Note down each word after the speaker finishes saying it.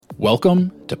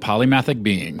Welcome to Polymathic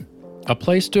Being, a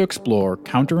place to explore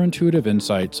counterintuitive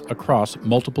insights across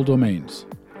multiple domains.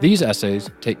 These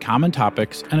essays take common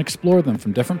topics and explore them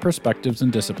from different perspectives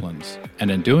and disciplines,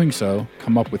 and in doing so,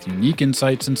 come up with unique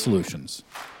insights and solutions.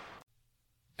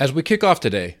 As we kick off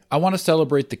today, I want to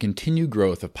celebrate the continued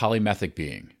growth of Polymathic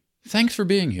Being. Thanks for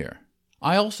being here.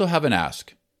 I also have an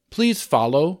ask. Please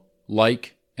follow,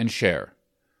 like, and share.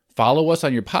 Follow us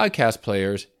on your podcast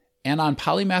players and on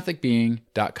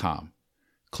polymathicbeing.com.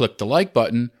 Click the like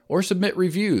button or submit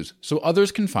reviews so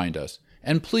others can find us.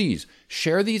 And please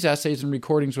share these essays and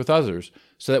recordings with others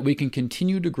so that we can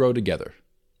continue to grow together.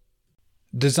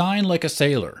 Design like a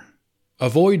sailor.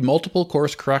 Avoid multiple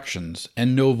course corrections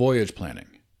and no voyage planning.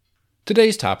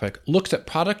 Today's topic looks at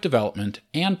product development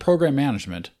and program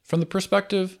management from the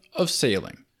perspective of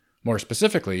sailing. More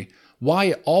specifically, why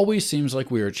it always seems like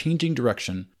we are changing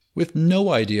direction with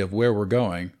no idea of where we're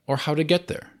going or how to get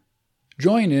there.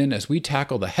 Join in as we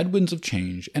tackle the headwinds of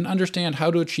change and understand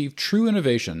how to achieve true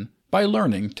innovation by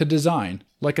learning to design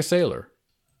like a sailor.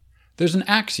 There's an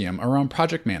axiom around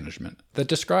project management that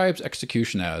describes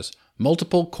execution as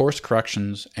multiple course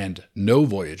corrections and no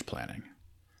voyage planning.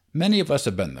 Many of us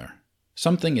have been there.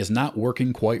 Something is not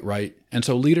working quite right, and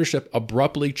so leadership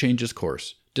abruptly changes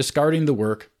course, discarding the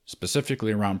work,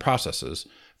 specifically around processes,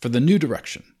 for the new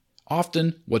direction.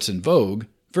 Often what's in vogue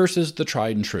versus the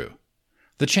tried and true.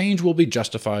 The change will be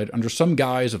justified under some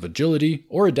guise of agility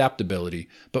or adaptability,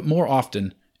 but more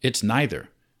often, it's neither.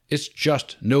 It's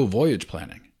just no voyage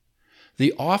planning.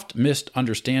 The oft-missed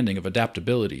understanding of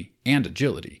adaptability and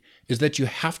agility is that you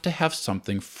have to have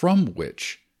something from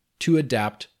which to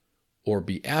adapt or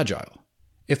be agile.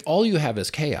 If all you have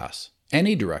is chaos,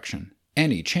 any direction,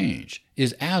 any change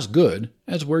is as good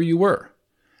as where you were.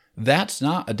 That's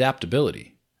not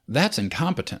adaptability. That's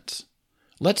incompetence.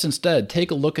 Let's instead take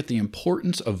a look at the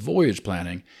importance of voyage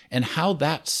planning and how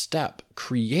that step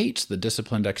creates the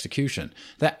disciplined execution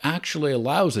that actually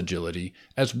allows agility,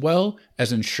 as well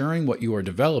as ensuring what you are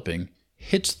developing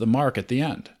hits the mark at the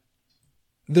end.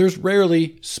 There's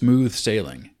rarely smooth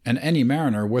sailing, and any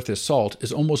mariner worth his salt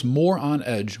is almost more on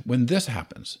edge when this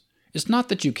happens. It's not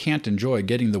that you can't enjoy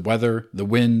getting the weather, the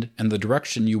wind, and the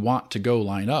direction you want to go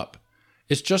line up.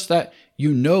 It's just that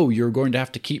you know you're going to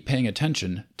have to keep paying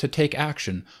attention to take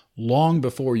action long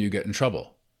before you get in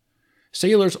trouble.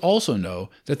 Sailors also know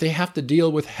that they have to deal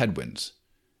with headwinds.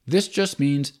 This just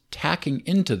means tacking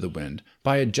into the wind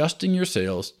by adjusting your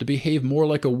sails to behave more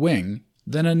like a wing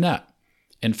than a net.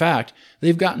 In fact,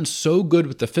 they've gotten so good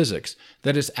with the physics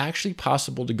that it's actually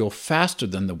possible to go faster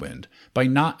than the wind by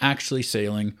not actually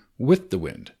sailing with the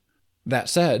wind. That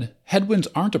said, headwinds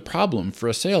aren't a problem for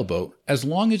a sailboat as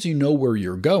long as you know where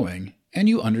you're going and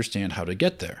you understand how to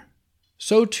get there.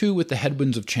 So too with the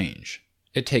headwinds of change.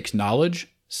 It takes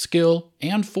knowledge, skill,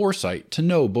 and foresight to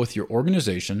know both your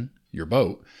organization, your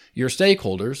boat, your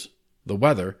stakeholders, the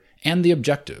weather, and the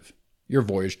objective, your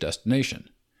voyage destination.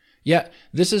 Yet,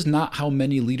 this is not how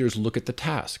many leaders look at the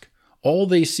task. All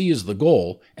they see is the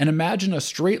goal and imagine a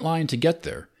straight line to get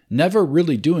there, never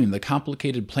really doing the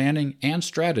complicated planning and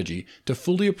strategy to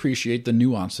fully appreciate the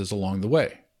nuances along the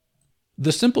way.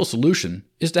 The simple solution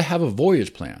is to have a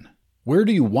voyage plan. Where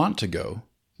do you want to go?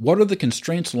 What are the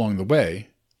constraints along the way?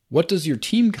 What does your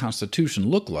team constitution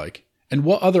look like? And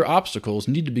what other obstacles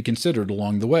need to be considered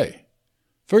along the way?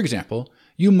 For example,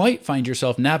 you might find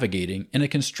yourself navigating in a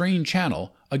constrained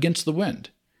channel against the wind.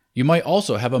 You might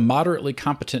also have a moderately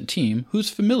competent team who's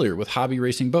familiar with hobby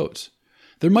racing boats.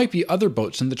 There might be other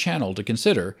boats in the channel to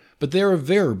consider, but they're a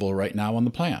variable right now on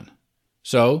the plan.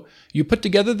 So, you put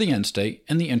together the end state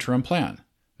and the interim plan.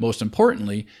 Most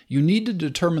importantly, you need to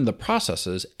determine the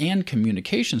processes and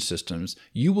communication systems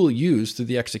you will use through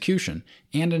the execution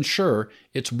and ensure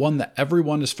it's one that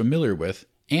everyone is familiar with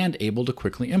and able to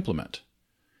quickly implement.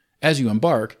 As you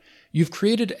embark, you've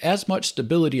created as much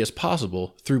stability as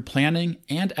possible through planning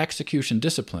and execution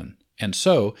discipline, and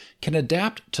so can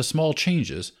adapt to small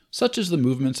changes such as the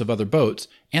movements of other boats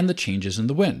and the changes in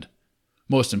the wind.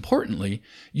 Most importantly,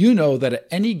 you know that at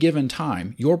any given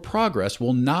time, your progress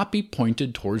will not be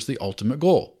pointed towards the ultimate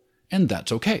goal, and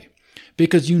that's okay,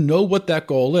 because you know what that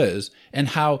goal is and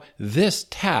how this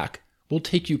tack will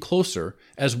take you closer,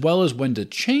 as well as when to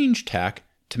change tack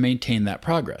to maintain that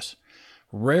progress.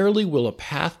 Rarely will a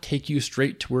path take you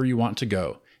straight to where you want to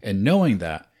go, and knowing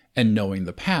that, and knowing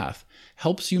the path,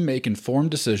 helps you make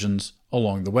informed decisions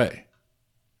along the way.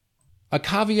 A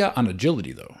caveat on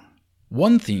agility, though.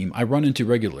 One theme I run into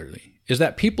regularly is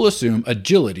that people assume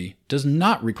agility does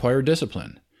not require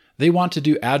discipline. They want to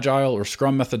do agile or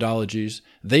scrum methodologies,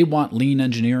 they want lean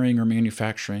engineering or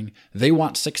manufacturing, they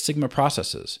want Six Sigma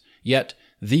processes, yet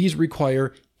these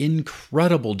require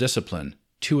incredible discipline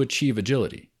to achieve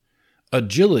agility.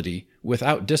 Agility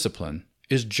without discipline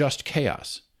is just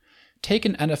chaos. Take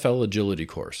an NFL agility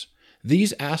course.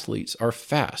 These athletes are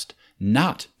fast,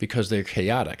 not because they're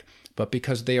chaotic, but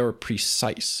because they are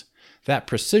precise. That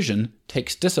precision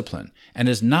takes discipline and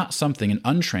is not something an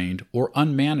untrained or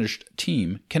unmanaged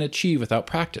team can achieve without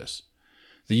practice.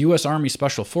 The U.S. Army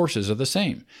Special Forces are the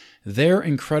same. Their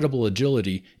incredible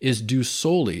agility is due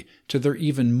solely to their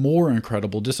even more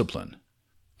incredible discipline.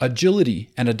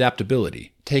 Agility and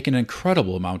adaptability take an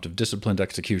incredible amount of disciplined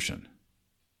execution.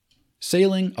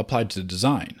 Sailing applied to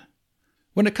design.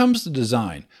 When it comes to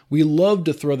design, we love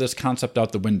to throw this concept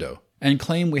out the window and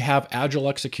claim we have agile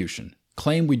execution,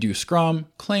 claim we do Scrum,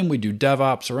 claim we do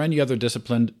DevOps or any other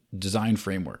disciplined design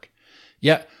framework.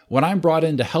 Yet, when I'm brought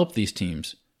in to help these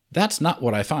teams, that's not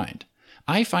what I find.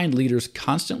 I find leaders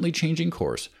constantly changing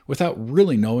course without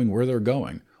really knowing where they're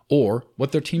going or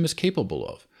what their team is capable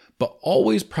of, but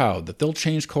always proud that they'll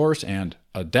change course and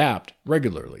adapt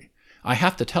regularly. I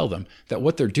have to tell them that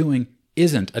what they're doing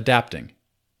isn't adapting,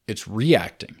 it's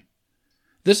reacting.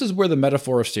 This is where the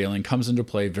metaphor of sailing comes into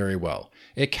play very well.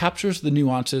 It captures the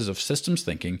nuances of systems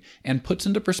thinking and puts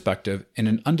into perspective in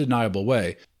an undeniable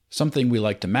way something we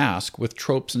like to mask with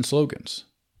tropes and slogans.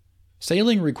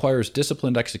 Sailing requires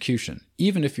disciplined execution,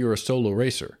 even if you're a solo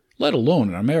racer, let alone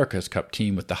an America's Cup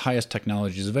team with the highest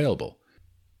technologies available.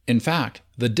 In fact,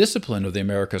 the discipline of the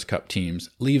America's Cup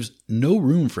teams leaves no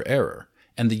room for error,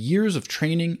 and the years of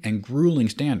training and grueling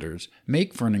standards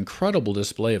make for an incredible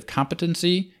display of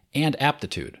competency and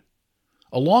aptitude.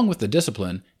 Along with the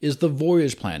discipline is the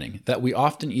voyage planning that we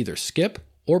often either skip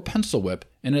or pencil whip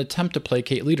in an attempt to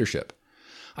placate leadership.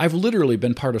 I've literally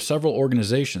been part of several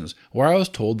organizations where I was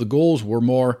told the goals were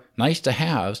more nice to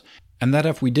haves, and that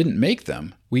if we didn't make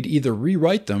them, we'd either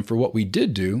rewrite them for what we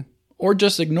did do, or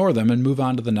just ignore them and move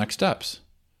on to the next steps.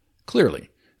 Clearly,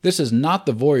 this is not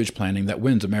the voyage planning that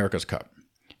wins America's Cup.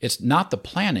 It's not the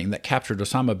planning that captured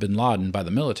Osama bin Laden by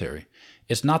the military.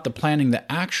 It's not the planning that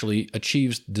actually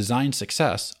achieves design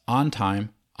success on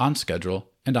time, on schedule,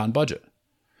 and on budget.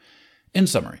 In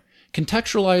summary,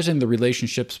 contextualizing the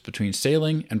relationships between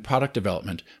sailing and product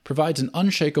development provides an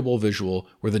unshakable visual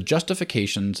where the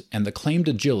justifications and the claimed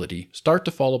agility start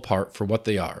to fall apart for what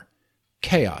they are: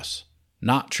 chaos,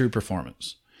 not true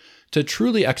performance. To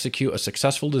truly execute a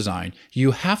successful design,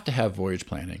 you have to have voyage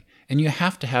planning, and you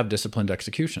have to have disciplined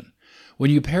execution.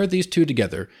 When you pair these two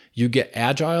together, you get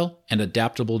agile and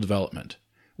adaptable development.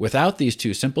 Without these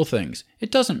two simple things,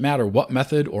 it doesn't matter what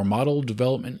method or model of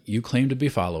development you claim to be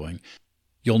following,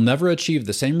 you'll never achieve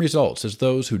the same results as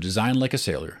those who design like a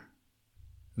sailor.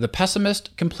 The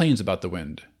pessimist complains about the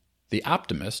wind. The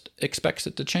optimist expects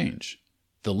it to change.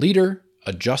 The leader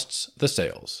adjusts the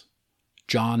sails.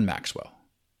 John Maxwell.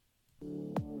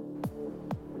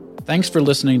 Thanks for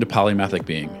listening to Polymathic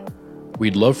Being.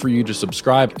 We'd love for you to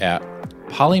subscribe at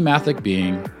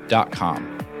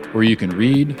polymathicbeing.com, where you can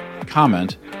read,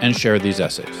 comment, and share these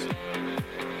essays.